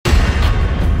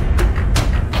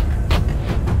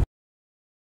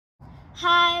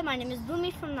Hi, my name is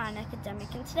Bhoomi from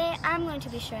Non-Academic, and today I'm going to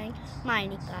be sharing my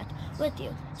unique thought with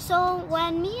you. So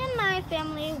when me and my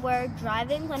family were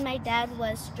driving, when my dad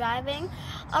was driving,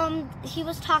 he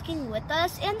was talking with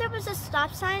us, and there was a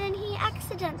stop sign, and he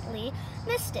accidentally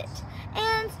missed it.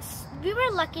 And we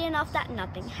were lucky enough that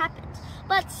nothing happened.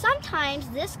 But sometimes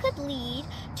this could lead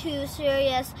to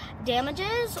serious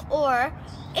damages or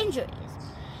injuries.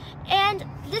 And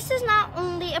this is not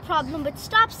only a problem with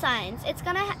stop signs. It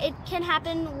can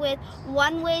happen with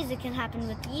one-ways, it can happen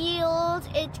with yields,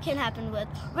 it can happen with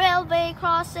railway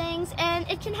crossings, and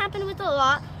it can happen with a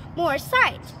lot more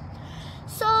signs.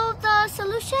 So the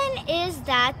solution is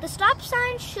that the stop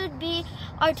sign should be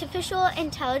artificial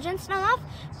intelligence enough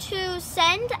to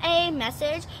send a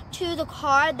message to the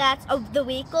car the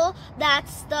vehicle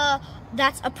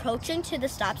that's approaching to the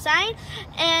stop sign,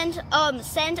 and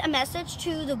send a message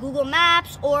to the Google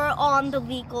Maps or on the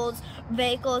vehicle's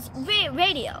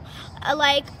radio.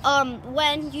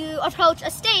 When you approach a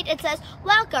state, it says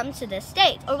 "Welcome to this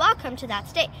state" or "Welcome to that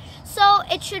state." So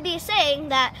it should be saying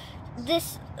that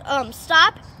this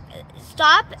stop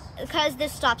because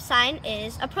this stop sign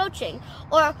is approaching,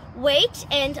 or wait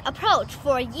and approach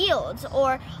for yields,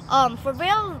 or for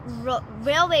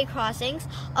railway crossings,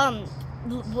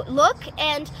 look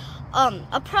and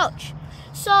approach.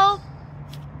 So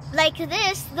like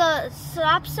this, the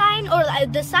stop sign or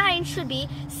the sign should be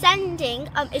sending,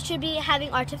 it should be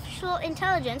having artificial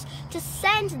intelligence to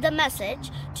send the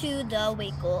message to the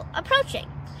vehicle approaching.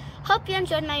 Hope you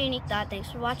enjoyed my unique thought.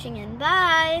 Thanks for watching, and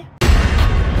bye!